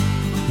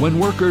When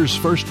workers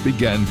first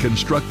began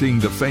constructing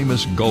the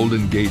famous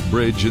Golden Gate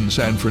Bridge in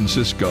San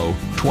Francisco,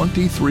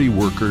 23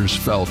 workers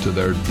fell to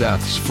their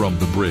deaths from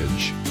the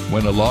bridge.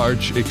 When a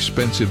large,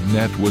 expensive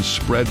net was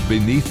spread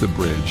beneath the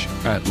bridge,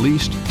 at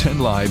least 10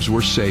 lives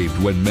were saved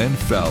when men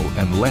fell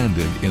and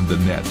landed in the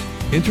net.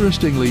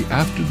 Interestingly,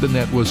 after the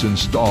net was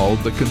installed,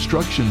 the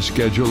construction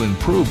schedule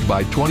improved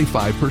by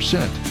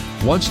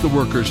 25%. Once the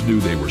workers knew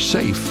they were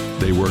safe,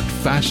 they worked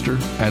faster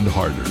and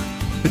harder.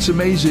 It's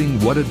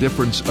amazing what a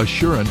difference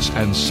assurance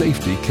and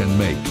safety can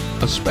make,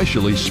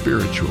 especially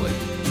spiritually.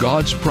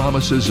 God's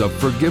promises of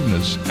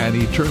forgiveness and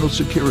eternal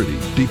security,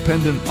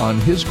 dependent on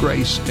His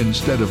grace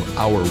instead of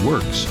our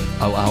works,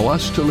 allow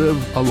us to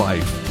live a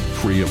life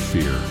free of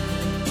fear.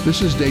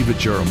 This is David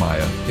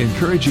Jeremiah,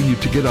 encouraging you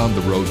to get on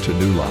the road to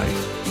new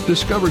life.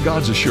 Discover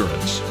God's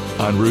assurance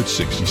on Route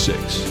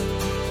 66.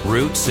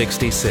 Route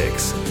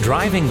 66,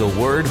 driving the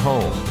word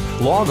home.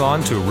 Log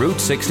on to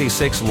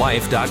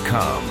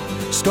Route66Life.com.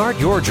 Start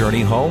your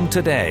journey home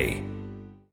today.